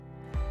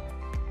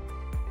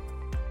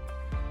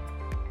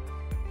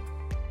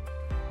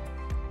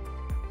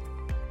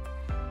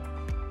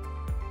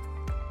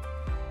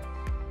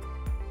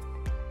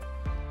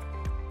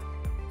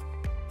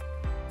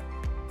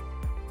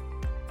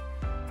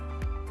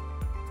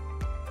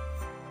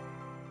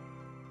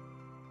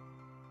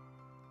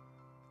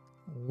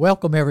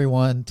Welcome,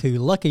 everyone, to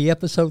lucky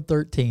episode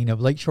 13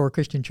 of Lakeshore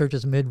Christian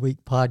Church's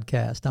Midweek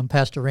Podcast. I'm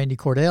Pastor Randy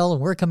Cordell,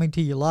 and we're coming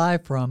to you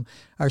live from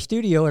our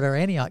studio at our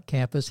Antioch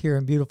campus here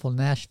in beautiful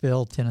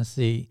Nashville,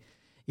 Tennessee.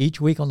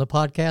 Each week on the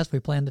podcast, we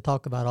plan to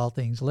talk about all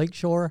things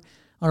Lakeshore.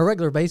 On a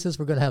regular basis,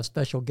 we're going to have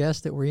special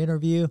guests that we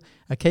interview,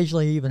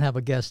 occasionally even have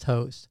a guest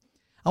host.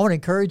 I want to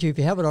encourage you, if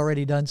you haven't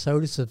already done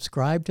so, to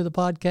subscribe to the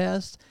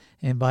podcast.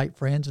 Invite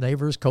friends,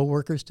 neighbors,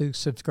 coworkers to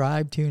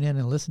subscribe, tune in,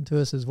 and listen to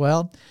us as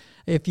well.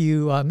 If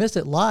you miss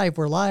it live,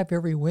 we're live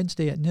every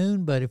Wednesday at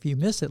noon, but if you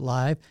miss it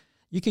live,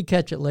 you can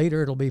catch it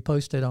later. It'll be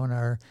posted on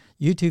our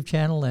YouTube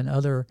channel and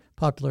other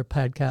popular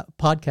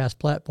podcast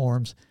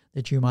platforms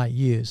that you might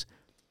use.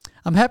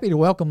 I'm happy to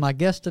welcome my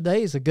guest today.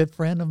 He's a good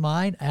friend of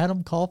mine,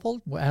 Adam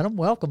Caulfield. Adam,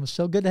 welcome. It's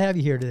so good to have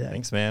you here today.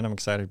 Thanks, man. I'm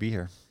excited to be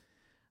here.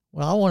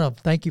 Well, I want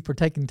to thank you for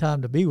taking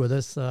time to be with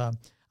us. I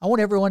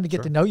want everyone to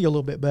get to know you a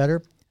little bit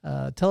better.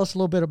 Tell us a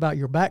little bit about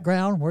your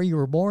background, where you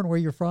were born, where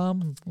you're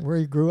from, where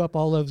you grew up,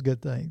 all those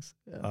good things.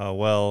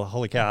 Well,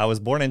 holy cow. I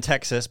was born in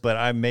Texas, but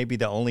I may be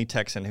the only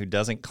Texan who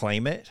doesn't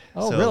claim it.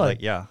 Oh, so, really?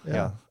 Yeah.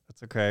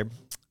 That's okay.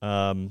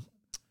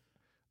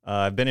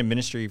 I've been in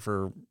ministry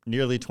for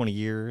nearly 20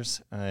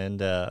 years and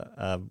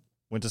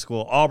went to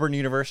school, Auburn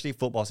University.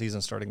 Football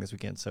season starting this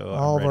weekend, so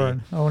Auburn. I'm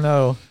ready. Oh,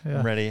 no. Yeah.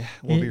 I'm ready.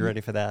 We'll be ready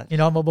for that. You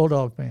know, I'm a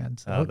Bulldog fan.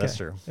 So okay. That's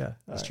true. Yeah,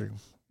 that's true.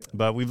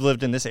 But we've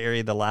lived in this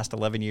area the last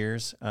 11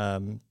 years,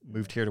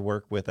 moved here to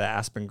work with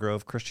Aspen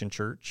Grove Christian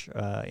Church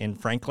in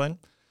Franklin,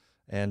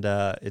 and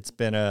it's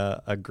been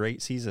a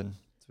great season.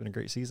 It's been a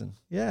great season.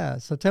 Yeah.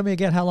 So tell me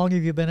again, how long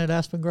have you been at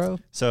Aspen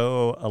Grove?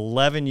 So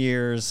 11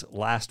 years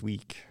last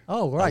week.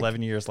 Oh, right.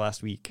 11 years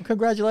last week. Well,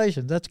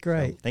 congratulations. That's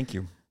great. Thank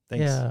you.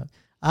 Thanks. Yeah.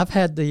 I've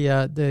had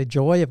the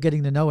joy of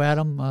getting to know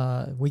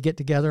Adam. We get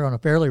together on a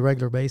fairly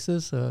regular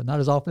basis, not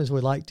as often as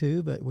we'd like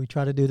to, but we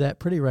try to do that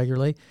pretty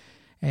regularly.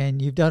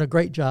 And you've done a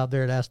great job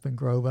there at Aspen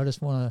Grove. I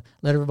just want to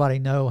let everybody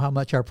know how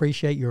much I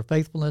appreciate your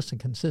faithfulness and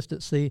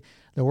consistency,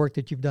 the work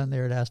that you've done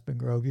there at Aspen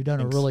Grove. You've done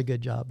Thanks. a really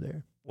good job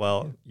there.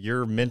 Well,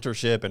 your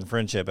mentorship and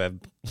friendship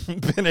have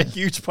been a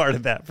huge part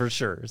of that for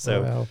sure.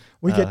 So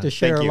we get to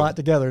share a lot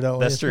together, don't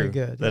we? That's true.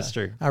 Good. That's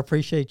true. I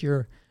appreciate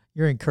your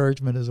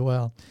encouragement as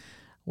well.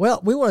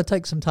 Well, we want to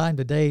take some time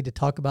today to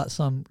talk about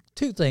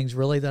two things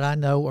really that I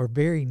know are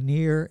very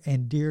near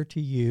and dear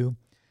to you,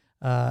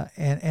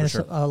 and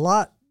sure. a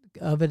lot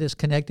of it is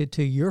connected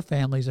to your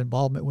family's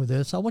involvement with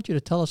this. I want you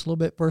to tell us a little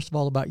bit, first of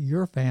all, about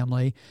your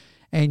family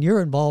and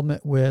your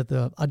involvement with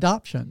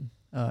adoption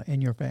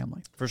in your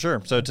family. For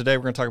sure. So today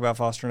we're going to talk about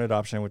foster and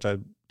adoption, which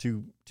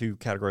two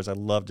categories I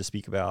love to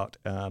speak about.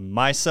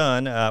 My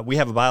son, we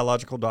have a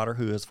biological daughter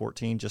who is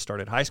 14, just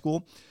started high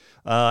school,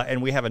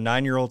 and we have a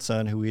 9-year-old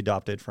son who we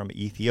adopted from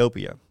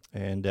Ethiopia.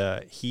 And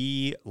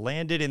he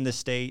landed in the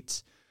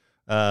States.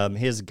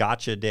 His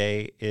gotcha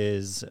day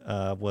was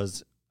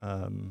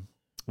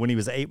when he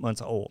was 8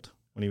 months old.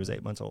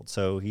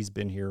 So he's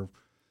been here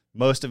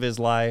most of his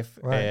life.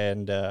 Right.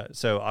 And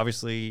so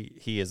obviously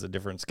he has a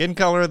different skin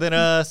color than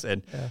us,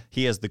 and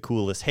he has the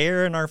coolest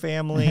hair in our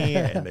family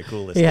and the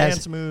coolest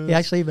dance moves. He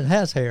actually even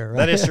has hair, right?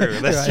 That is true.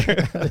 That's right.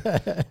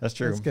 true. That's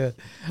true. That's good.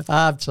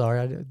 I'm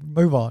sorry.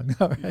 Move on.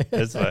 All right.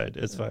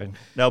 It's fine.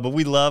 No, but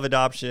we love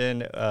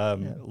adoption.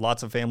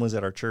 Lots of families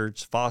at our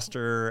church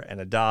foster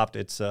and adopt.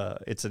 It's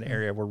an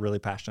area we're really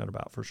passionate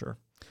about for sure.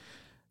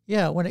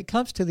 Yeah, when it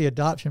comes to the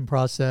adoption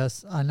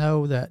process, I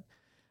know that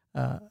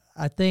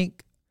I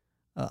think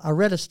I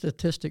read a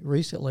statistic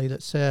recently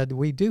that said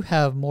we do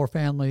have more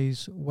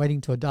families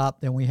waiting to adopt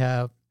than we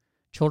have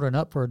children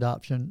up for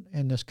adoption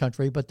in this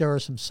country, but there are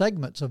some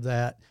segments of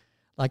that,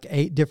 like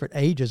 8 different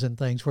ages and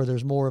things, where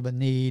there's more of a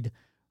need,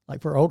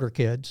 like for older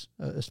kids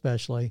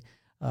especially,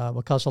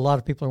 because a lot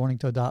of people are wanting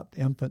to adopt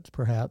infants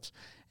perhaps,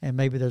 and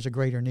maybe there's a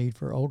greater need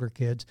for older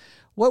kids.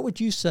 What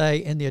would you say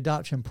in the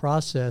adoption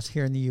process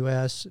here in the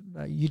U.S.?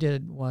 You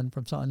did one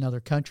from another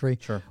country.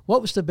 Sure. What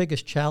was the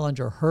biggest challenge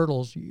or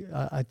hurdles,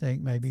 I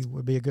think maybe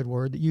would be a good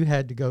word, that you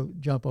had to go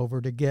jump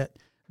over to get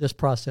this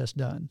process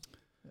done?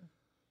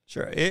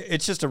 Sure.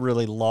 It's just a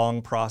really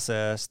long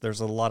process.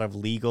 There's a lot of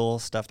legal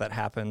stuff that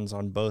happens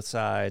on both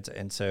sides.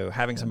 And so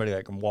having somebody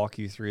that can walk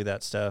you through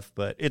that stuff,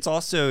 but it's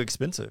also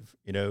expensive.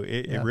 You know,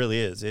 it really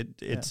is.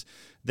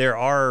 There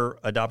are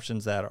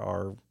adoptions that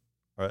are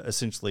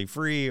essentially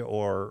free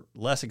or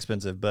less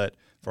expensive, but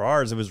for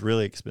ours, it was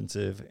really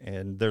expensive.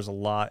 And there's a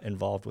lot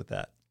involved with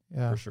that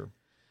for sure.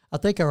 I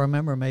think I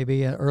remember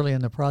maybe early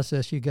in the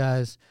process, you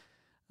guys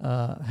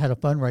had a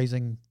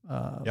fundraising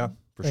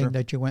thing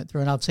that you went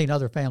through. And I've seen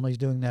other families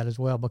doing that as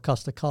well,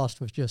 because the cost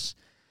was just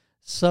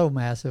so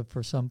massive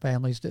for some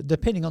families.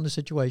 Depending on the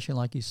situation,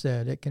 like you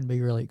said, it can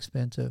be really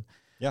expensive.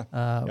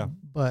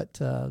 But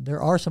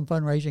there are some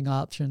fundraising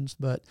options,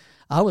 but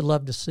I would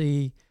love to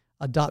see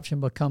adoption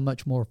become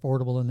much more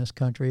affordable in this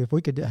country. If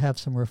we could have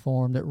some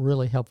reform that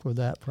really helped with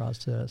that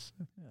process.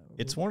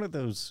 It's one of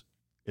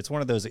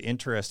those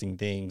interesting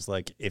things.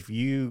 Like, if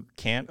you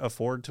can't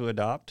afford to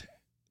adopt,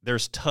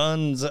 there's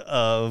tons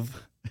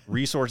of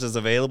resources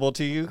available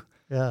to you.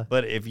 Yeah.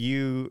 But if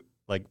you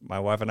like my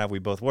wife and I, we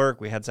both work,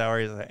 we had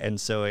salaries.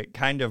 And so it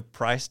kind of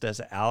priced us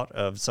out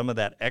of some of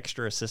that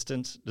extra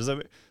assistance.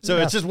 So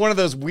it's just one of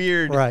those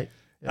weird, right.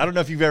 I don't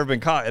know if you've ever been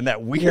caught in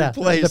that weird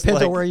place. It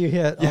depends on where you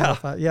hit.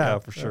 Yeah,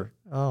 for sure.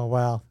 Oh,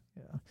 wow.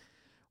 Yeah.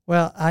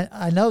 Well,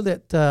 I know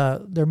that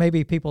there may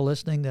be people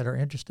listening that are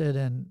interested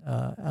in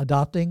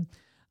adopting,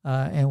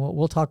 and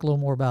we'll talk a little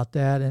more about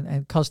that.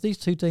 And because these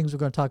two things we're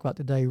going to talk about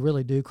today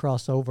really do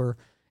cross over,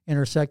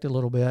 intersect a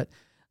little bit.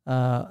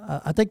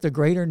 I think the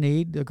greater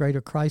need, the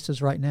greater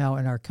crisis right now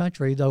in our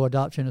country, though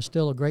adoption is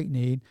still a great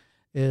need,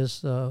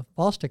 is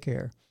foster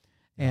care.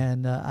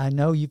 And I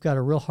know you've got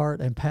a real heart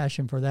and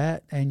passion for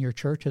that, and your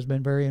church has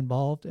been very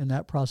involved in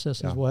that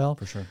process as well.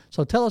 For sure.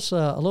 So tell us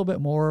a little bit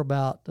more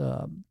about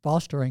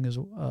fostering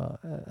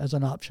as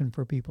an option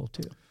for people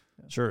too.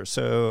 Sure.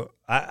 So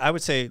I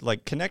would say,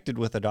 like, connected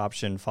with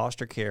adoption,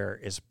 foster care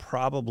is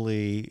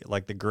probably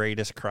like the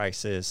greatest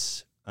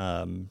crisis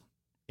in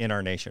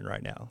our nation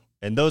right now.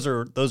 And those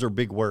are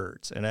big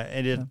words. And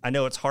I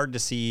know it's hard to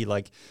see,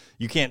 like,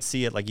 you can't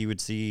see it like you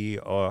would see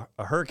a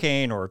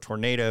hurricane or a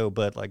tornado,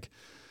 but like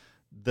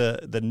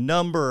the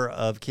number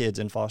of kids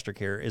in foster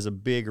care is a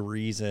big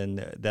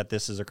reason that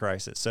this is a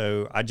crisis.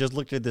 So I just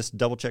looked at this,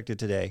 double-checked it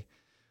today.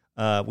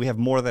 We have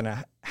more than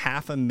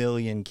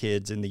 500,000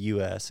 kids in the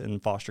U.S. in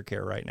foster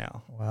care right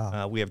now.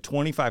 Wow. We have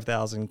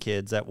 25,000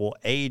 kids that will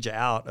age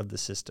out of the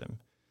system.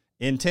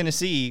 In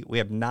Tennessee, we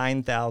have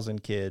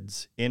 9,000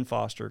 kids in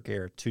foster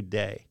care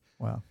today.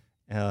 Wow.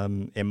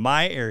 In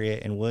my area,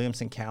 in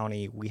Williamson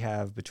County, we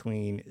have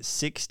between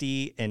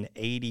 60 and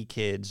 80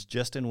 kids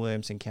just in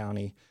Williamson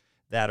County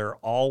that are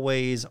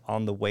always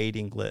on the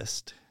waiting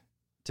list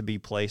to be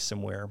placed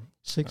somewhere.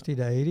 60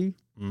 to 80?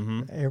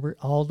 Mm-hmm.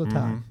 All the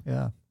time.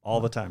 Yeah.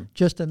 All the time.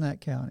 Just in that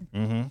county.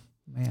 Mm-hmm.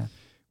 Man.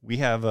 We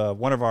have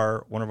one of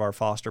our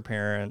foster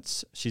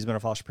parents. She's been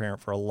a foster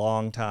parent for a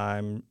long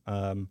time.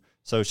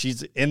 So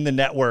she's in the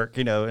network,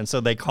 and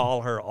so they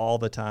call her all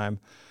the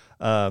time.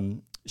 I met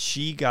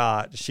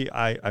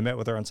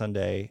with her on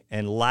Sunday,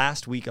 and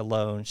last week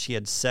alone, she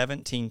had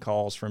 17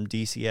 calls from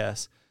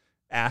DCS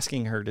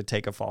asking her to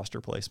take a foster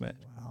placement.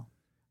 Wow.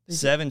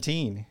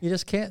 17. You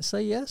just can't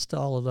say yes to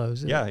all of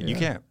those. Yeah, you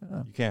can't.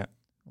 You can't.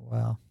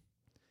 Wow.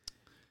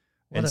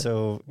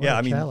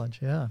 Challenge.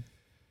 Yeah.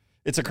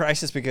 It's a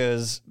crisis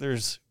because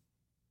there's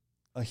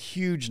a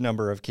huge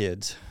number of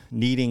kids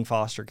needing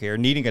foster care,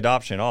 needing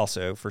adoption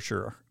also, for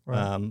sure.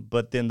 Right.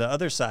 But then the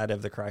other side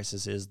of the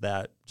crisis is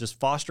that just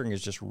fostering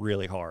is just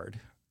really hard.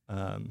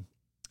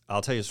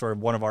 I'll tell you a story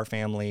of one of our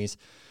families.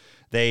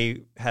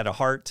 They had a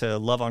heart to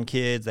love on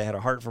kids. They had a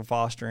heart for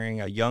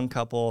fostering, a young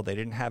couple. They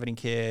didn't have any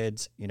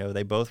kids.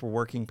 They both were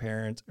working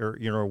parents or,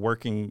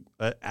 working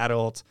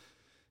adults,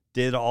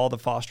 did all the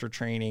foster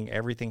training.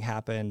 Everything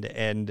happened.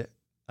 And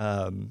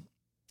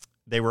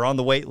they were on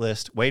the wait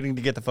list waiting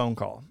to get the phone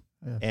call.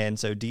 Yeah. And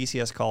so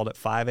DCS called at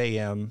 5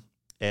 a.m.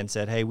 and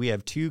said, hey, we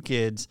have 2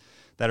 kids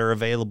that are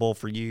available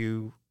for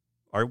you.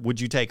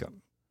 Would you take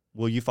them?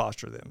 Will you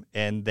foster them?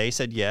 And they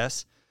said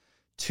yes.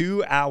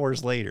 2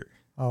 hours later.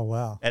 Oh,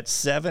 wow. At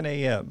 7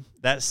 a.m.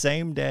 that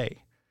same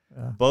day,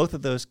 both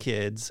of those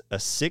kids, a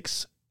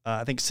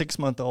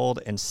 6-month-old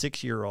and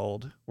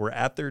 6-year-old, were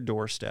at their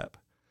doorstep.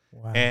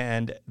 Wow.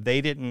 And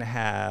they didn't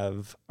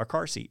have a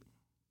car seat.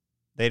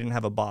 They didn't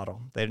have a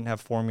bottle. They didn't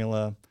have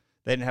formula.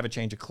 They didn't have a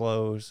change of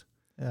clothes.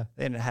 Yeah.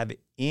 They didn't have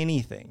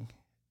anything.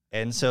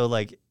 And so,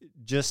 like,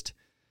 just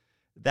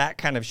that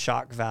kind of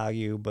shock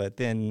value. But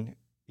then,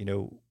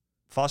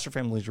 foster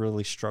families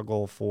really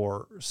struggle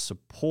for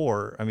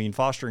support. I mean,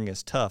 fostering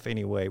is tough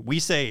anyway. We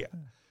say,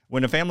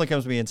 when a family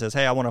comes to me and says,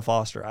 hey, I want to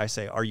foster, I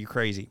say, are you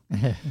crazy?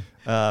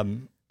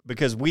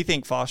 Because we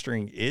think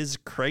fostering is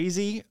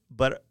crazy,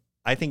 but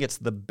I think it's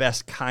the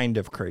best kind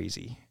of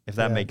crazy, if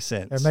that makes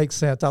sense. It makes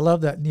sense. I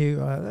love that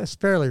new, it's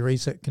fairly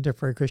recent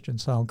contemporary Christian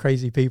song,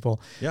 Crazy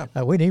People. Yeah.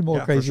 We need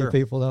more crazy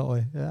people, don't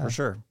we? Yeah. For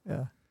sure.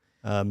 Yeah.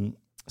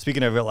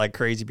 Speaking of it, like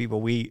crazy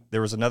people,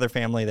 there was another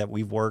family that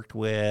we've worked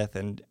with,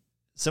 and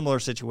similar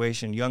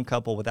situation, young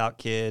couple without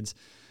kids,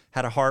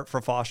 had a heart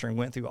for fostering,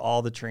 went through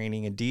all the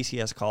training, and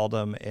DCS called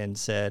them and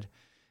said,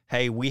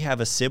 hey, we have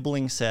a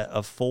sibling set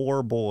of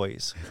 4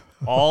 boys,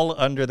 all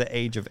under the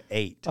age of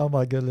 8. Oh,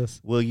 my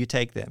goodness. Will you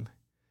take them?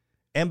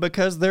 And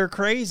because they're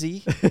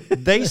crazy,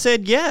 they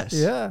said yes.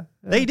 Yeah.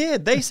 They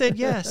did. They said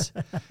yes.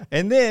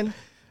 And then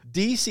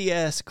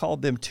DCS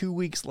called them 2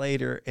 weeks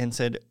later and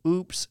said,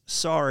 oops,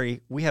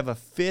 sorry, we have a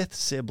 5th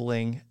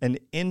sibling, an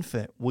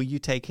infant. Will you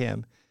take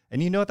him?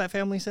 And you know what that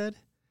family said?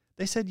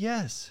 They said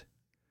yes.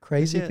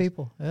 Crazy yes.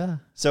 people, yeah.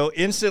 So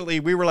instantly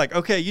we were like,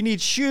 okay, you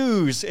need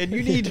shoes and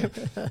you need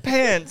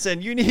pants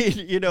and you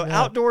need,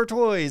 outdoor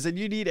toys and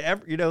you need,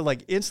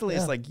 instantly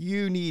it's like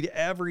you need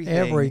everything.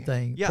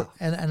 Everything. Yeah.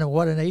 And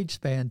what an age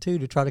span, too,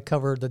 to try to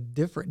cover the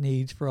different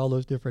needs for all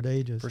those different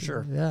ages. For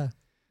sure. Yeah. Man.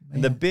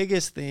 And the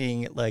biggest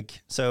thing,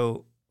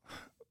 so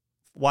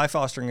why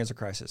fostering is a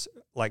crisis?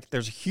 Like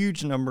there's a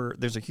huge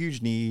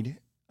need.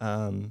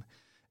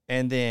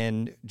 And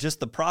then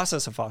just the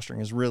process of fostering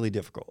is really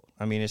difficult.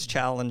 I mean, it's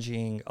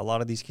challenging. A lot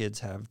of these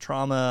kids have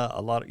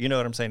trauma. You know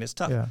what I'm saying? It's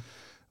tough. Yeah.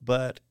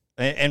 But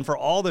And for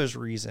all those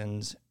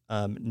reasons,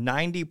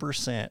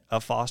 90%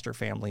 of foster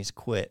families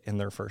quit in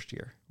their first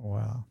year.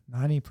 Wow,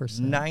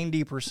 90%.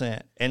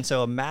 90%. And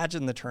so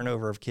imagine the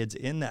turnover of kids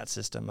in that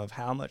system, of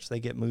how much they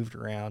get moved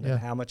around and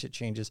how much it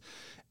changes.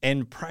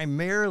 And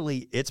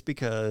primarily it's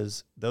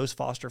because those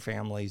foster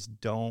families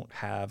don't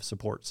have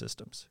support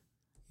systems.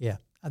 Yeah,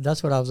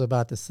 that's what I was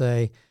about to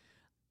say.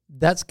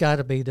 That's got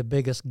to be the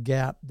biggest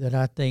gap that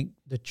I think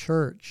the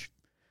church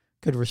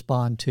could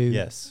respond to.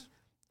 Yes.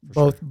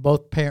 Both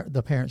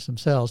the parents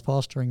themselves,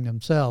 fostering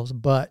themselves,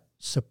 but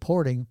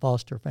supporting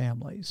foster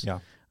families. Yeah.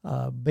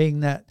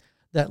 Being that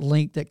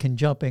link that can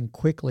jump in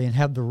quickly and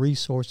have the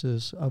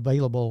resources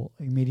available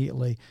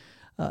immediately.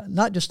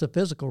 Not just the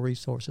physical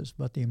resources,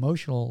 but the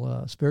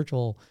emotional,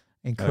 spiritual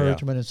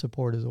encouragement and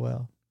support as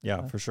well.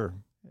 Yeah, for sure.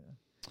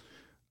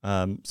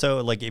 Yeah.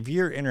 So like if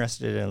you're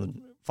interested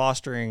in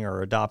fostering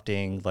or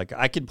adopting, like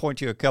I could point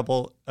to a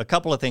couple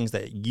of things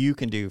that you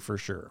can do for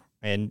sure,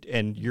 and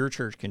your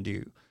church can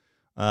do.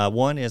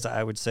 One is,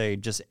 I would say,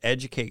 just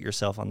educate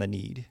yourself on the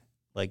need.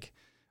 Like,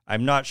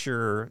 I'm not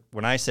sure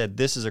when I said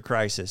this is a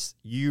crisis,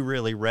 you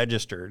really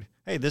registered,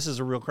 hey, this is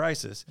a real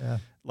crisis. Yeah.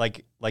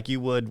 Like you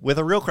would with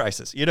a real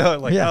crisis,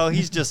 oh,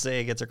 he's just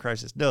saying it's a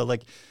crisis. No,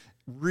 like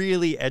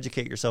really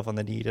educate yourself on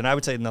the need. And I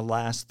would say in the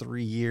last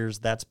 3 years,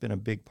 that's been a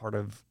big part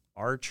of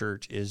our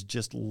church, is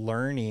just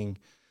learning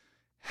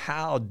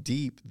how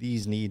deep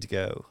these needs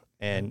go.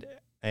 And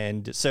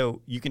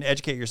so you can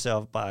educate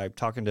yourself by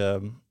talking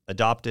to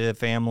adoptive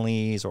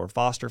families or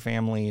foster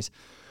families,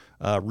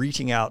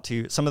 reaching out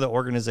to some of the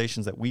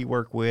organizations that we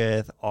work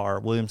with are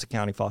Williamson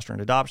County Foster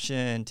and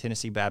Adoption,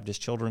 Tennessee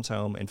Baptist Children's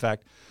Home. In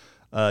fact,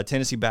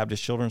 Tennessee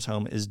Baptist Children's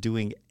Home is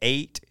doing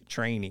 8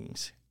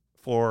 trainings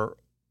for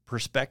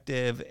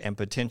prospective and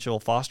potential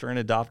foster and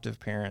adoptive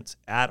parents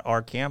at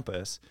our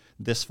campus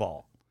this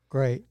fall.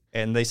 Great.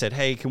 And they said,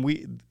 hey,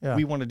 we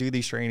want to do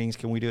these trainings.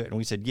 Can we do it? And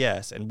we said,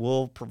 yes. And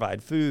we'll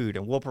provide food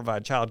and we'll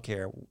provide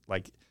childcare.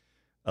 Like,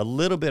 a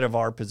little bit of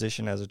our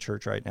position as a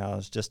church right now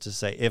is just to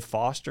say, if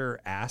foster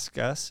asks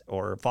us,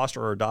 or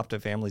foster or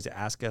adoptive families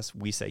ask us,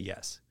 we say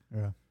yes.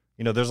 Yeah.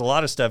 There's a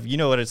lot of stuff,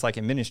 what it's like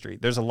in ministry.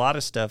 There's a lot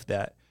of stuff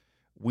that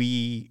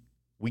we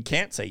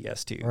can't say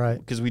yes to, right?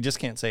 Because we just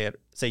can't say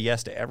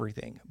yes to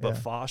everything. But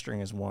fostering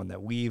is one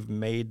that we've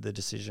made the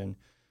decision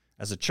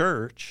as a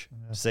church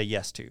to say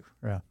yes to.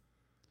 Yeah.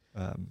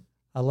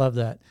 I love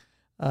that.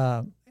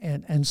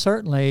 And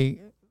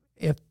certainly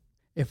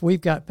if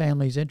we've got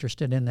families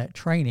interested in that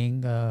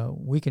training,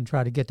 we can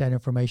try to get that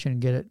information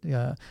and get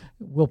it.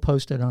 We'll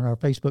post it on our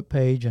Facebook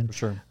page and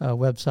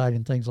website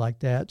and things like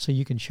that. So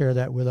you can share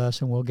that with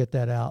us, and we'll get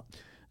that out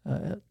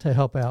to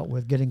help out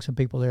with getting some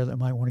people there that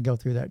might want to go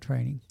through that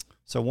training.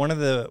 So one of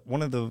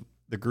the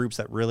groups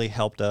that really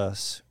helped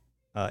us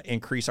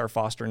increase our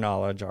foster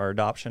knowledge, our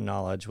adoption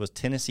knowledge, was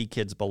Tennessee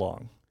Kids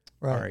Belong.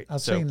 Right. All right.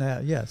 I've seen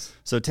that. Yes.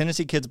 So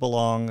Tennessee Kids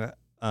Belong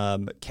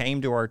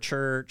came to our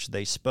church,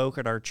 they spoke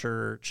at our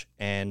church,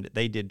 and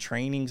they did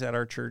trainings at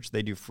our church.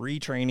 They do free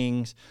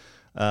trainings,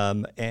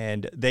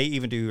 and they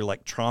even do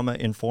like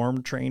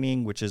trauma-informed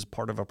training, which is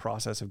part of a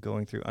process of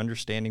going through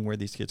understanding where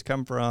these kids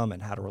come from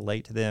and how to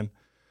relate to them.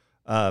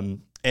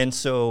 And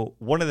so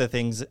one of the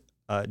things,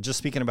 just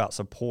speaking about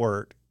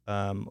support,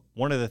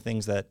 one of the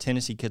things that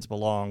Tennessee Kids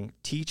Belong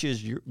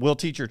will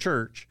teach your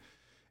church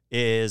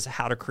is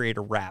how to create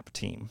a RAP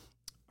team.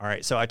 All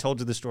right, so I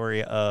told you the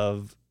story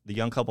of the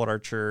young couple at our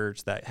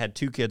church that had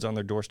 2 kids on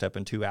their doorstep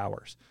in 2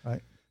 hours.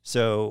 Right.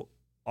 So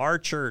our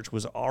church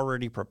was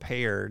already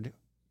prepared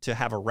to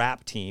have a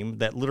RAP team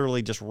that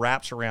literally just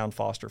wraps around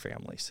foster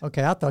families.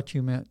 Okay, I thought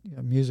you meant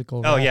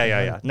musical. Oh,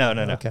 yeah. No.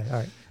 Okay, all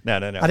right. No.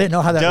 I didn't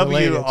know how that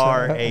related.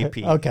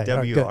 WRAP. Okay,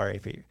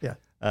 WRAP.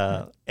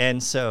 Yeah.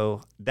 And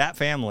so that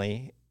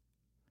family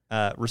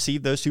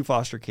received those 2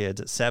 foster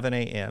kids at 7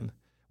 a.m.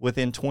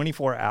 Within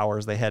 24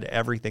 hours, they had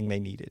everything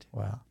they needed.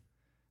 Wow.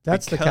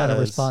 That's the kind of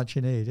response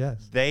you need,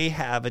 yes. They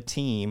have a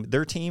team.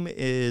 Their team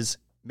is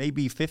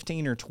maybe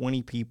 15 or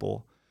 20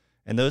 people,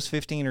 and those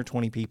 15 or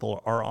 20 people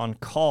are on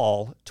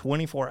call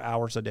 24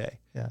 hours a day.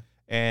 Yeah.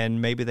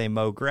 And maybe they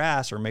mow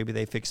grass, or maybe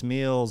they fix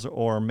meals,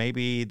 or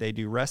maybe they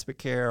do respite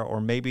care, or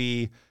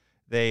maybe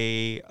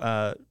they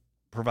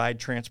provide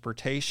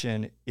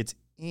transportation. It's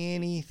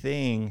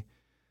anything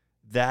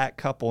that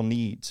couple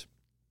needs.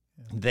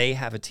 Yeah. They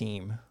have a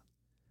team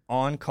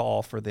on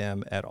call for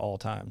them at all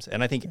times.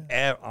 And I think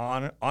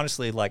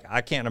honestly, like, I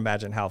can't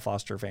imagine how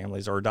foster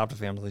families or adoptive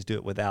families do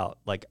it without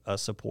like a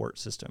support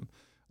system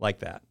like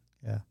that.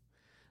 Yeah.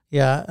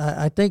 Yeah.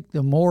 I think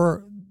the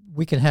more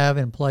we can have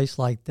in place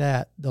like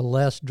that, the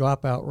less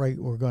dropout rate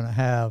we're going to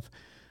have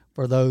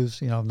for those,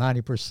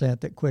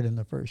 90% that quit in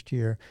the first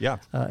year. Yeah.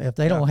 If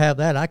they don't have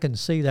that, I can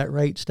see that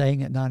rate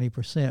staying at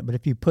 90%. But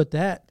if you put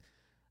that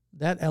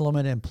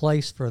element in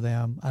place for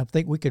them, I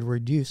think we could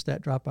reduce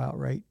that dropout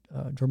rate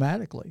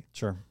dramatically.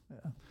 Sure.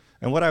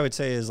 And what I would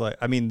say is, like,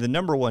 I mean, the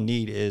number one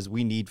need is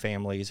we need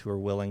families who are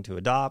willing to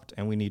adopt,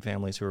 and we need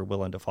families who are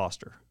willing to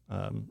foster.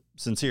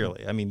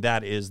 Sincerely, I mean,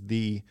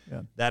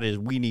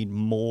 we need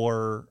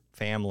more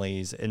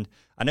families. And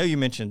I know you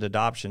mentioned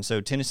adoption.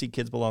 So Tennessee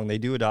Kids Belong, they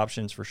do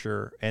adoptions for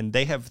sure. And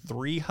they have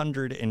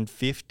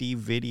 350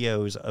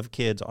 videos of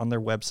kids on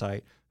their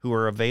website who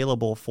are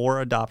available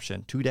for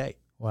adoption today.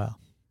 Wow.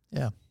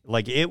 Yeah.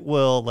 Like it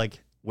will,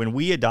 like when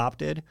we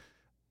adopted,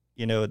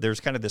 you know, there's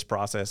kind of this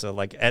process of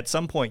like, at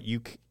some point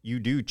you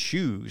do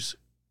choose,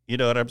 you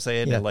know what I'm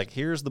saying? Yeah. And like,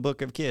 here's the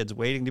book of kids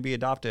waiting to be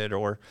adopted,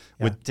 or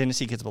with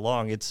Tennessee Kids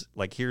Belong, it's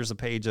like, here's a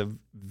page of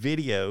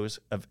videos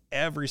of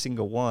every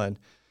single one.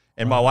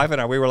 And my wife and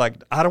I, we were like,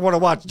 I don't want to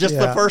watch just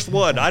the first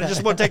one. I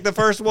just want to take the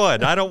first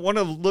one. I don't want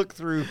to look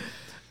through.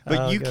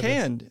 But you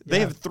can. They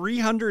have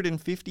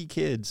 350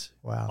 kids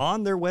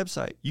on their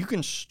website. You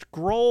can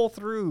scroll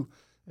through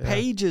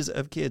pages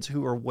of kids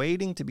who are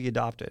waiting to be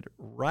adopted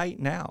right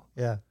now.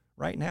 Yeah.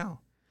 Right now.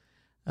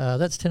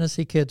 That's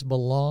Tennessee Kids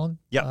Belong.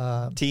 Yep.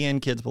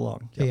 TN Kids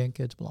Belong. TN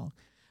Kids Belong.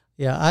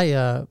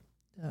 Yeah,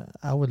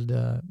 I would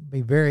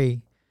be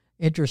very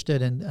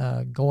interested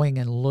in going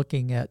and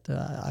looking at,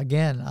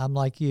 again, I'm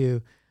like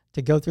you,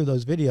 to go through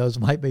those videos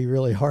might be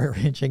really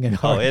heart-wrenching and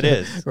hard. Oh, it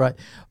is. Right.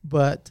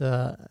 But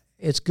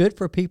it's good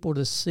for people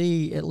to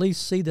see, at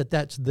least see that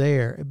that's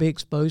there, be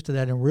exposed to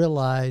that and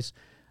realize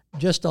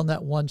just on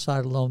that one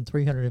side alone,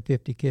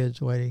 350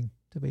 kids waiting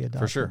to be adopted.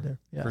 For sure. There.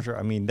 Yeah. For sure.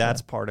 I mean,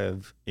 that's part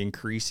of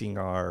increasing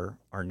our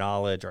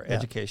knowledge, our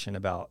education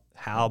about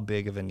how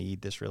big of a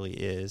need this really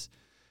is.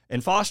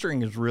 And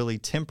fostering is really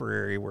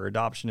temporary, where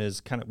adoption is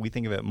kind of, we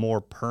think of it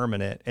more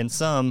permanent. And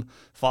some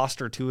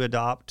foster to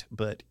adopt,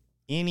 but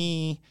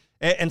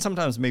and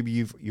sometimes maybe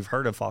you've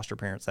heard of foster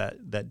parents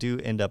that do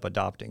end up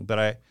adopting.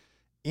 But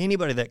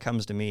anybody that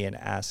comes to me and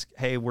asks,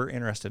 hey, we're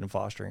interested in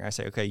fostering, I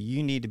say, okay,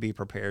 you need to be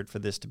prepared for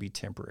this to be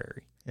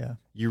temporary. Yeah.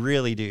 You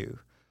really do.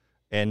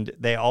 And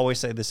they always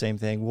say the same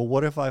thing. Well,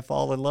 what if I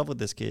fall in love with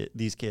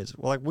these kids?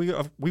 Well, like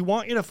we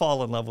want you to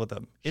fall in love with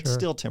them. It's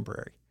still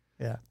temporary.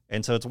 Yeah.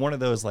 And so it's one of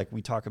those, like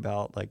we talk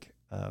about, like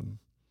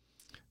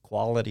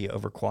quality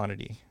over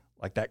quantity,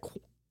 like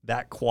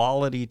that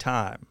quality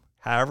time,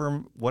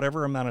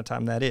 whatever amount of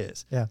time that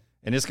is. Yeah.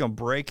 And it's going to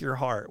break your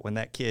heart when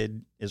that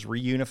kid is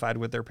reunified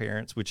with their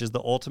parents, which is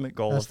the ultimate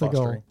goal of fostering. That's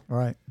the goal.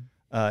 Right.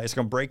 It's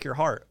going to break your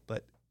heart.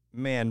 But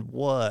man,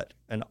 what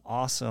an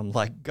awesome,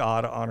 like,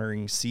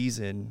 God-honoring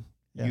season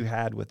you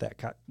had with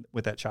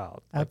that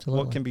child. Absolutely.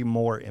 Like, what can be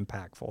more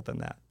impactful than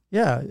that?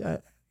 Yeah.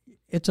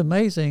 It's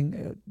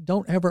amazing.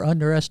 Don't ever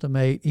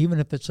underestimate, even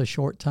if it's a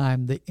short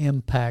time, the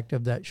impact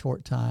of that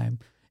short time.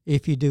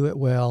 If you do it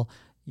well,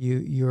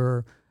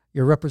 you're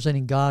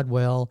representing God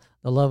well,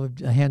 the love of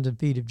the hands and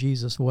feet of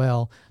Jesus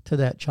well to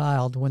that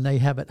child when they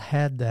haven't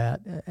had that,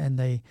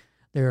 and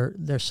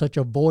there's such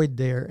a void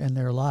there in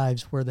their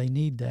lives where they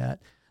need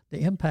that.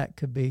 The impact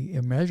could be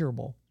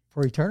immeasurable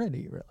for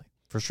eternity, really.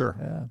 For sure.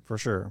 Yeah. For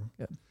sure.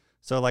 Yeah.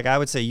 So, like, I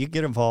would say you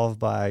get involved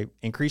by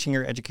increasing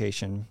your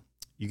education.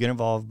 You get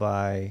involved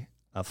by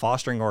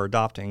fostering or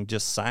adopting,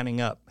 just signing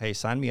up. Hey,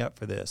 sign me up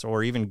for this.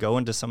 Or even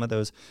going to some of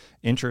those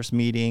interest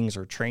meetings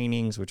or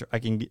trainings, which I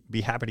can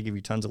be happy to give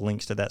you tons of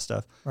links to that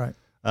stuff. Right.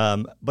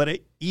 But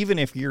even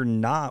if you're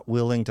not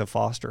willing to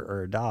foster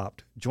or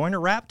adopt, join a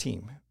RAP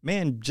team.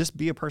 Man, just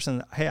be a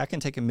person. Hey, I can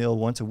take a meal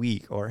once a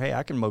week, or hey,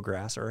 I can mow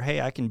grass, or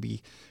hey, I can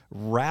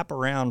wrap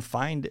around,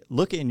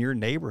 look in your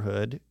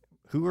neighborhood.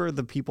 Who are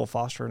the people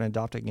fostering and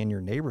adopting in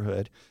your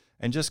neighborhood?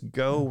 And just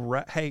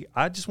go, hey,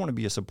 I just want to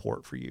be a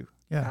support for you.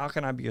 Yeah. How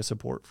can I be a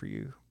support for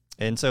you?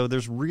 And so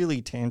there's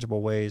really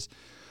tangible ways.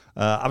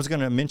 I was going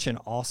to mention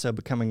also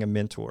becoming a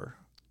mentor.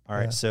 All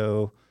right.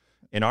 So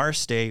in our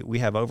state, we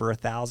have over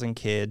 1,000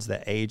 kids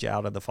that age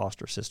out of the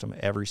foster system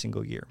every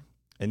single year.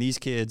 And these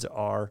kids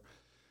are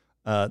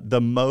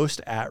the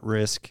most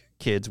at-risk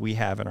kids we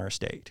have in our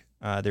state.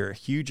 They're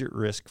huge at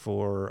risk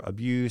for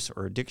abuse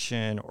or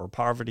addiction or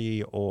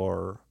poverty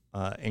or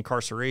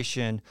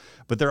incarceration,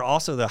 but they're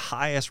also the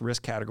highest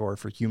risk category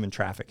for human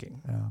trafficking.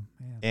 Oh,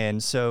 man.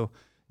 And so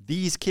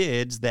these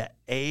kids that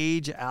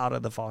age out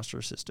of the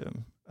foster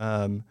system,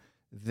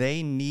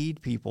 they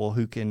need people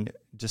who can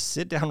just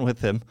sit down with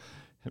them,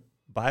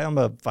 buy them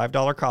a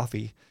 $5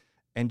 coffee,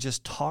 and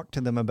just talk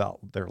to them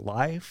about their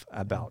life,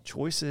 about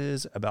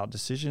choices, about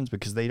decisions,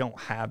 because they don't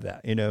have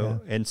that, you know?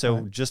 Yeah. And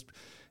so just,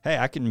 hey,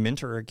 I can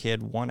mentor a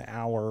kid 1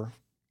 hour,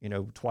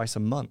 twice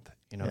a month.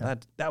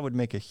 That would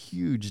make a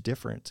huge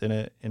difference in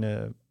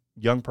a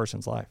young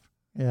person's life.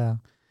 Yeah.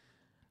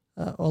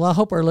 Well, I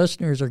hope our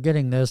listeners are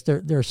getting this.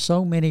 There's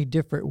so many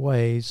different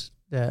ways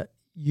that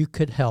you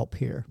could help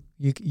here.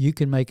 You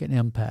can make an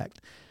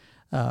impact,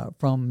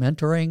 from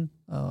mentoring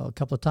a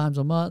couple of times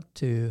a month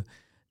to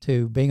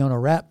being on a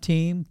RAP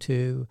team,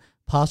 to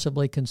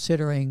possibly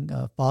considering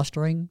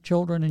fostering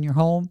children in your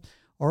home,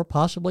 or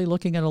possibly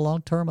looking at a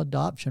long-term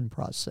adoption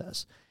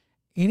process.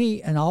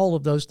 Any and all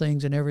of those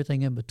things and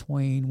everything in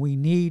between. We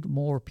need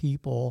more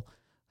people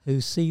who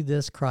see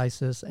this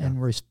crisis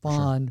and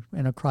respond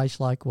in a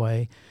Christ-like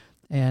way.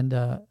 And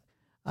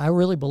I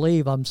really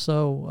believe I'm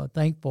so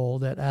thankful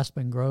that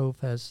Aspen Grove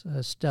has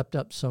stepped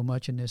up so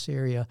much in this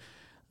area.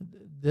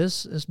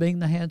 This is being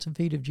the hands and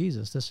feet of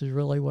Jesus. This is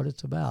really what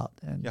it's about.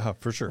 And, yeah,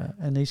 for sure.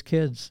 And these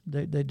kids,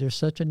 there's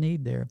such a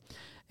need there.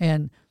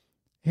 And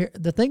here,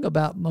 the thing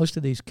about most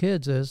of these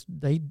kids is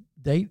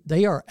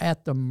they are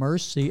at the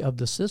mercy of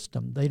the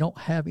system. They don't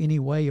have any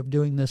way of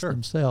doing this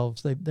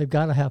themselves. They've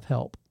got to have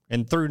help.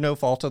 And through no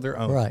fault of their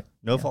own. Right.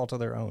 No fault of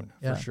their own,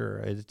 for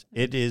sure.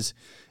 It is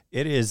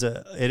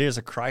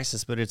a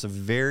crisis, but it's a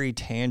very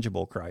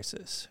tangible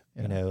crisis.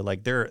 Yeah. You know,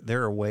 like there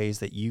are ways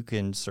that you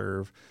can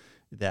serve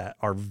that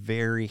are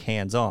very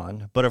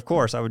hands-on. But of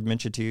course, I would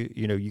mention to you,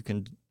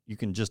 you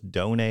can just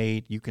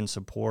donate, you can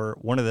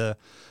support. One of the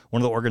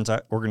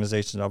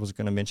organizations I was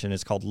going to mention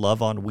is called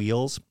Love on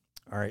Wheels.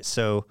 All right,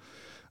 so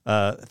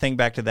think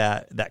back to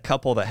that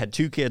couple that had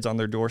 2 kids on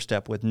their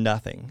doorstep with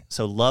nothing.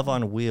 So Love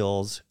on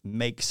Wheels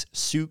makes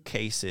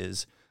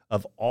suitcases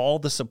of all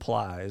the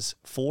supplies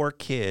for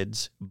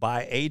kids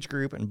by age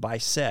group and by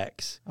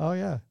sex. Oh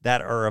yeah,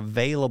 that are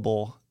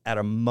available at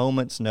a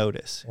moment's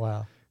notice.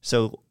 Wow.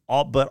 So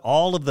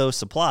all of those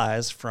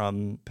supplies,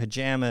 from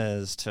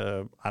pajamas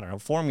to,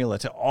 formula,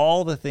 to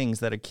all the things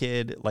that a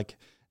kid, like,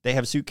 they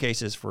have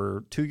suitcases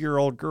for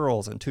 2-year-old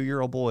girls and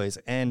 2-year-old boys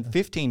and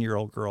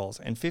 15-year-old girls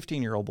and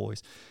 15-year-old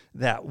boys,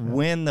 that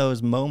when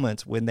those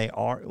moments, when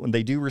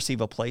they do receive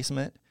a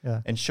placement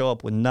and show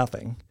up with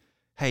nothing,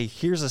 hey,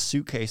 here's a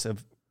suitcase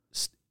of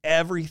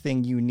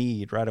everything you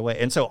need right away.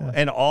 And so,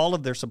 and all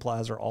of their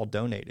supplies are all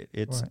donated.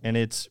 And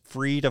it's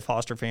free to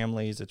foster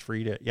families. It's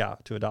free to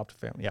adopt a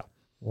family. Yeah.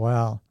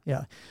 Wow.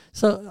 Yeah.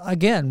 So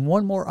again,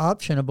 one more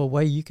option of a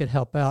way you could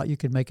help out, you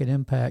could make an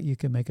impact, you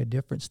can make a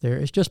difference there.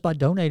 It's just by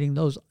donating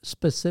those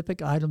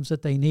specific items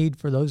that they need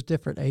for those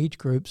different age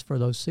groups, for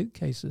those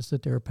suitcases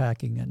that they're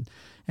packing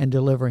and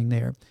delivering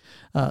there.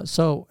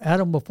 So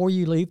Adam, before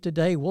you leave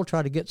today, we'll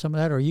try to get some of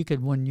that, or you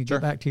could, when you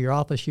get back to your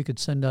office, you could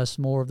send us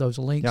more of those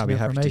links and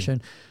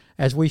information.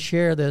 As we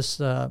share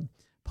this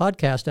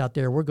podcast out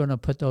there, we're going to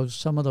put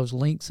some of those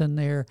links in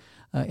there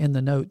in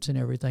the notes and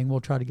everything.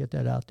 We'll try to get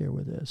that out there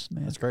with this,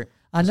 man. That's great.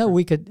 I know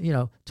we could,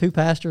 2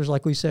 pastors,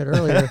 like we said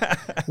earlier,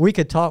 we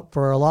could talk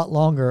for a lot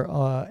longer,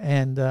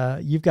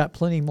 and you've got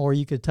plenty more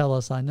you could tell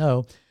us, I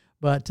know.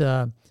 But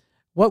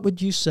what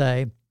would you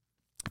say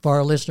for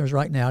our listeners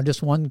right now?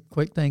 Just one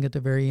quick thing at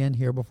the very end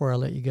here before I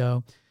let you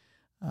go.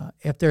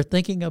 If they're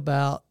thinking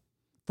about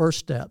first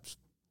steps,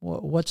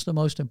 what's the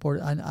most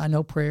important? I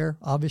know prayer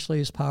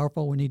obviously is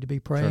powerful. We need to be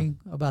praying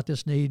about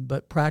this need,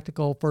 but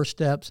practical first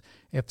steps.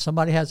 If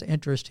somebody has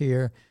interest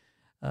here,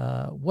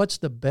 what's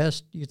the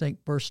best, you think,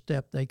 first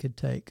step they could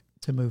take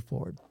to move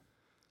forward?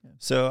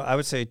 So I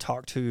would say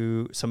talk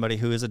to somebody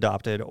who is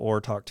adopted,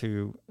 or talk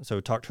to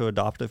an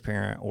adoptive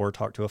parent, or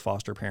talk to a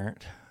foster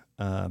parent.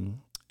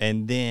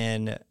 And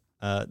then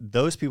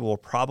those people will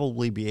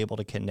probably be able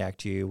to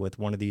connect you with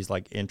one of these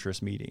like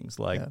interest meetings,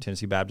 like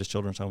Tennessee Baptist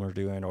Children's Home are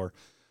doing, or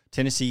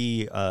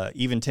Tennessee,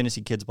 even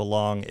Tennessee Kids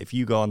Belong. If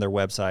you go on their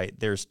website,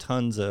 there's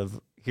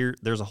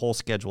there's a whole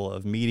schedule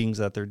of meetings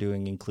that they're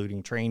doing,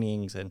 including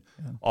trainings and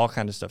all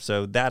kind of stuff.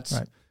 So that's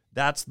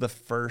the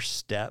first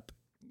step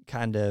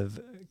kind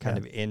of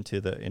into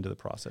the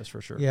process,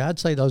 for sure. Yeah, I'd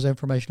say those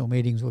informational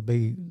meetings would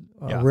be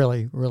a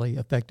really, really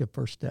effective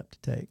first step to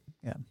take.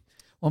 Yeah.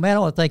 Well, man, I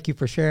want to thank you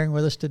for sharing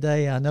with us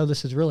today. I know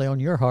this is really on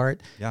your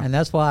heart, and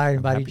that's why I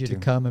invited you to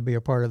come and be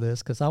a part of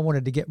this, because I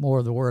wanted to get more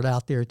of the word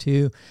out there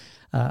too.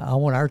 I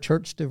want our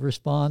church to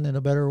respond in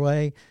a better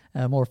way,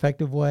 a more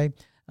effective way.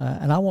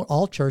 And I want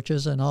all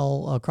churches and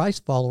all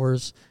Christ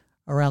followers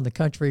around the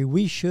country,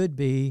 we should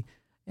be,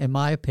 in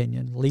my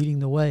opinion, leading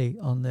the way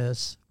on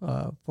this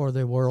for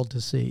the world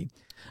to see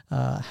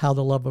how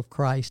the love of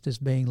Christ is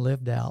being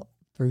lived out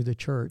through the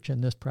church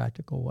in this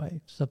practical way.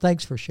 So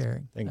thanks for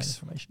sharing that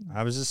information.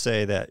 I was just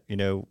say that,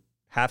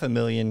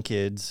 500,000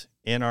 kids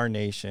in our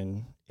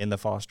nation in the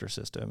foster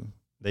system.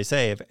 They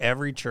say if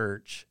every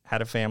church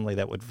had a family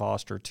that would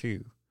foster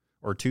 2,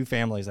 or 2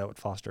 families that would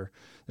foster,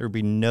 there would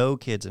be no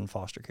kids in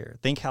foster care.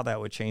 Think how that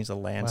would change the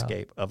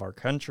landscape of our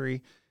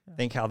country.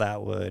 Think how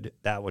that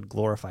would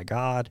glorify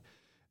God.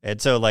 And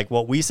so, like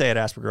what we say at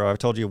Aspen Grove, I've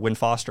told you, when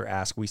Foster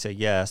asks, we say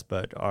yes.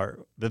 But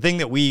the thing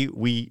that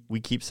we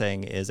keep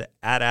saying is,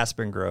 at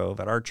Aspen Grove,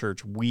 at our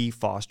church, we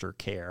foster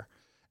care.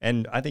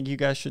 And I think you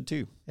guys should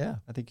too. Yeah.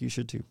 I think you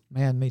should too.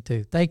 Man, me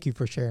too. Thank you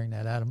for sharing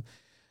that, Adam.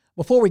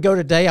 Before we go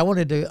today, I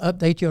wanted to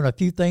update you on a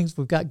few things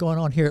we've got going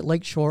on here at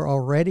Lakeshore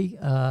already.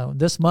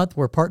 This month,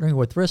 we're partnering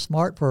with Thrift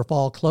Smart for a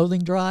fall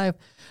clothing drive.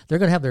 They're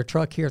going to have their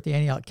truck here at the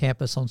Antioch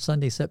campus on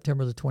Sunday,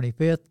 September the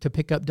 25th, to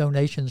pick up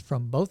donations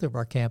from both of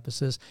our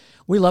campuses.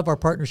 We love our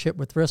partnership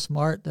with Thrift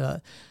Smart.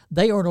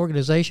 They are an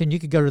organization. You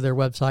could go to their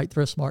website,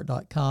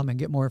 thriftsmart.com, and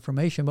get more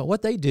information. But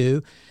what they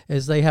do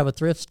is they have a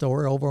thrift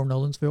store over on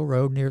Nolensville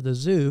Road near the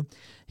zoo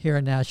here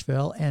in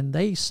Nashville, and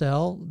they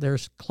sell their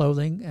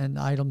clothing and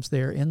items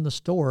there in the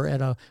store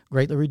at a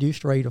greatly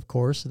reduced rate, of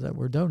course, that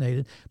were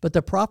donated. But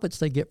the profits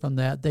they get from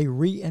that, they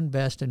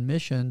reinvest in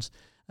missions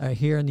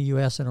here in the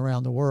U.S. and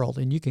around the world.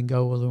 And you can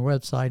go to the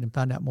website and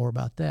find out more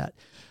about that.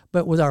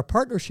 But with our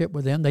partnership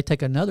with them, they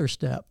take another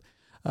step.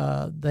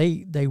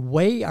 They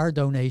weigh our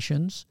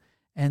donations,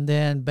 and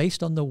then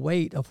based on the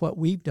weight of what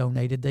we've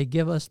donated, they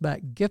give us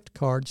back gift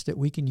cards that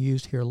we can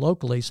use here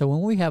locally. So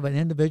when we have an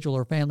individual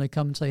or family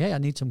come and say, hey, I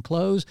need some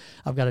clothes,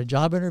 I've got a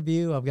job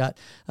interview, I've got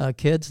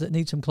kids that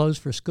need some clothes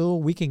for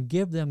school, we can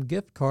give them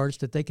gift cards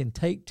that they can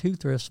take to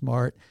Thrift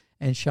Smart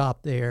and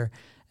shop there.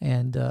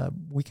 And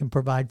we can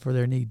provide for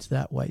their needs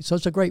that way. So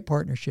it's a great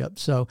partnership.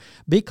 So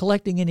be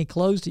collecting any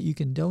clothes that you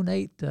can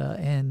donate,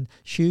 and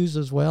shoes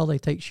as well. They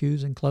take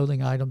shoes and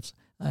clothing items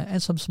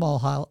and some small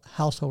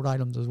household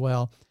items as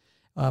well.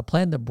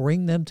 Plan to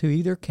bring them to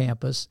either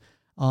campus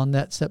on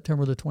that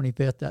September the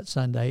 25th, that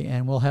Sunday,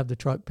 and we'll have the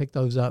truck pick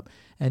those up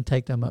and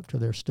take them up to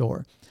their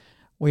store.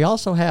 We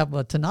also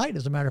have tonight,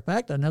 as a matter of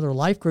fact, another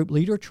life group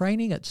leader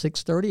training at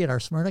 6:30 at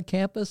our Smyrna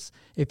campus.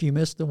 If you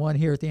missed the one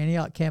here at the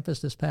Antioch campus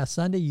this past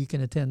Sunday, you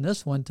can attend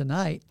this one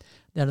tonight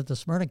down at the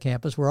Smyrna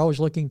campus. We're always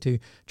looking to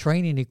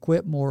train and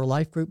equip more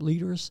life group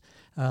leaders.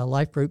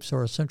 Life groups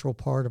are a central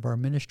part of our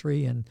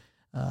ministry and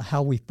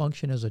how we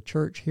function as a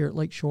church here at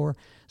Lakeshore.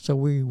 So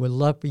we would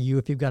love for you,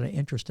 if you've got an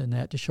interest in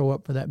that, to show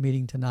up for that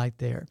meeting tonight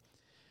there.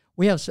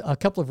 We have a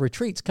couple of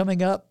retreats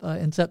coming up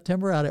in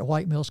September out at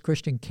White Mills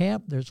Christian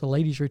Camp. There's a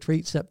ladies'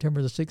 retreat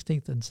September the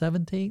 16th and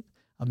 17th,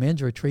 a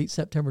men's retreat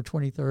September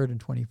 23rd and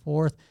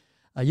 24th.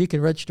 You can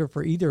register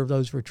for either of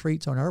those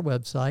retreats on our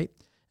website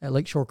at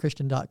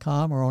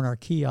lakeshorechristian.com or on our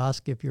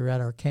kiosk if you're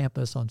at our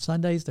campus on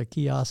Sundays. The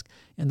kiosk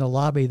in the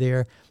lobby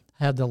there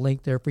have the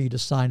link there for you to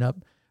sign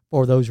up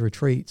for those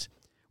retreats.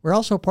 We're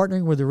also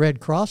partnering with the Red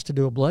Cross to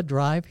do a blood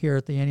drive here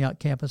at the Antioch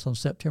campus on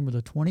September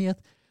the 20th.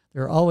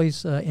 They're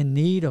always in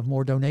need of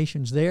more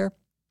donations there.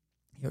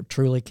 You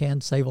truly can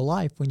save a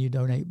life when you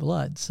donate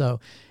blood. So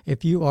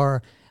if you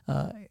are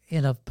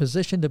in a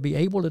position to be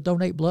able to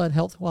donate blood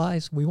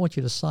health-wise, we want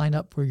you to sign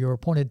up for your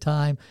appointed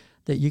time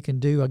that you can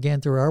do, again,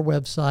 through our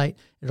website.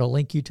 It'll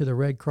link you to the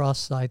Red Cross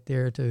site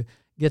there to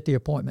get the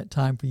appointment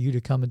time for you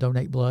to come and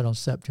donate blood on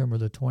September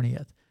the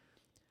 20th.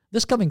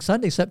 This coming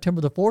Sunday,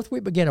 September the 4th, we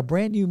begin a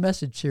brand new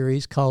message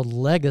series called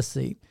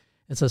Legacy.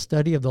 It's a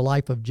study of the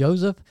life of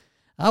Joseph.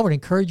 I would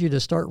encourage you to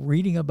start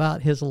reading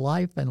about his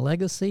life and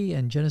legacy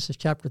in Genesis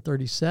chapter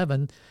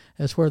 37.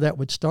 That's where that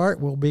would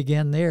start. We'll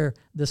begin there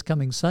this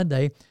coming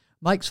Sunday.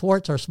 Mike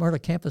Swartz, our Smyrna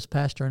campus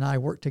pastor, and I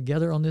work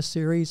together on this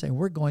series, and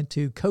we're going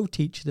to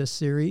co-teach this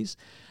series.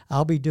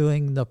 I'll be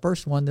doing the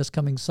first one this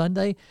coming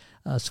Sunday.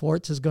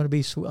 Swartz is going to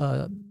be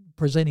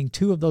presenting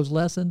two of those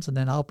lessons, and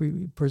then I'll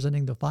be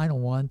presenting the final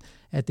one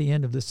at the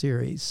end of the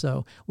series.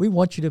 So we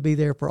want you to be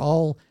there for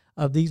all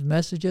of these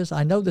messages.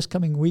 I know this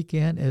coming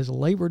weekend is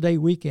Labor Day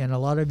weekend. A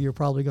lot of you are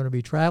probably going to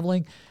be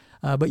traveling,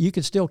 but you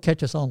can still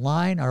catch us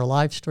online. Our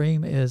live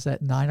stream is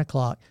at 9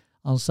 o'clock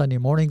on Sunday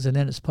mornings, and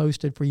then it's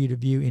posted for you to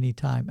view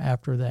anytime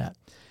after that.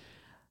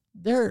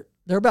 There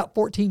are about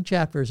 14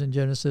 chapters in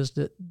Genesis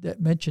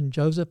that mention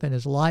Joseph and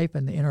his life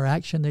and the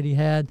interaction that he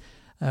had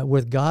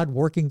with God,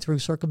 working through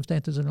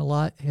circumstances in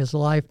his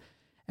life.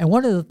 And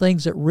one of the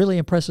things that really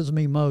impresses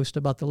me most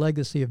about the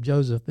legacy of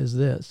Joseph is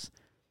this.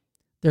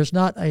 There's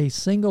not a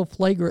single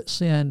flagrant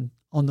sin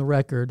on the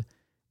record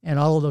in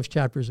all of those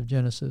chapters of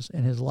Genesis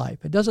in his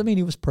life. It doesn't mean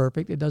he was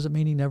perfect. It doesn't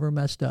mean he never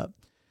messed up.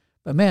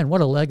 But man, what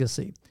a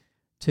legacy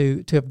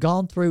to have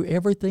gone through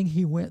everything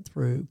he went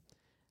through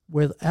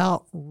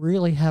without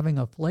really having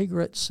a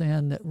flagrant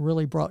sin that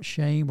really brought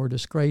shame or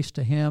disgrace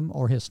to him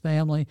or his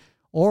family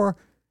or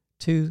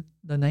to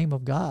the name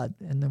of God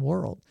in the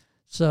world.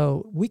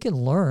 So we can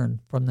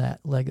learn from that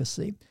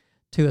legacy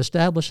to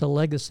establish a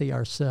legacy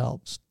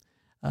ourselves.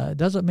 It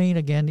doesn't mean,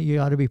 again, that you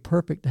ought to be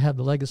perfect to have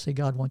the legacy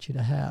God wants you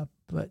to have,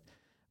 but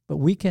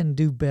we can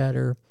do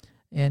better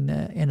in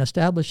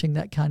establishing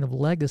that kind of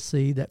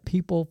legacy that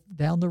people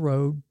down the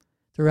road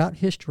throughout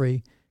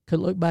history could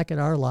look back at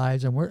our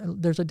lives.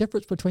 And there's a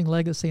difference between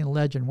legacy and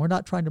legend. We're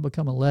not trying to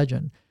become a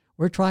legend.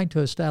 We're trying to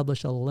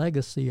establish a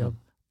legacy of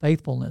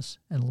faithfulness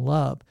and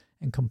love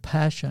and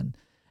compassion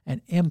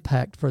and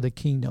impact for the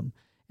kingdom.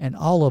 And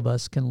all of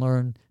us can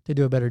learn to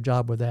do a better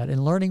job with that.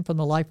 And learning from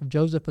the life of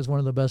Joseph is one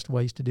of the best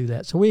ways to do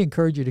that. So we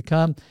encourage you to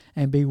come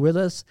and be with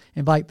us.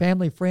 Invite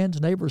family,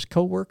 friends, neighbors,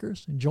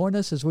 co-workers, and join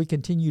us as we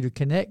continue to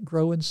connect,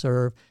 grow, and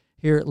serve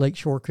here at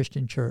Lakeshore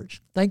Christian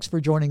Church. Thanks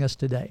for joining us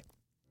today.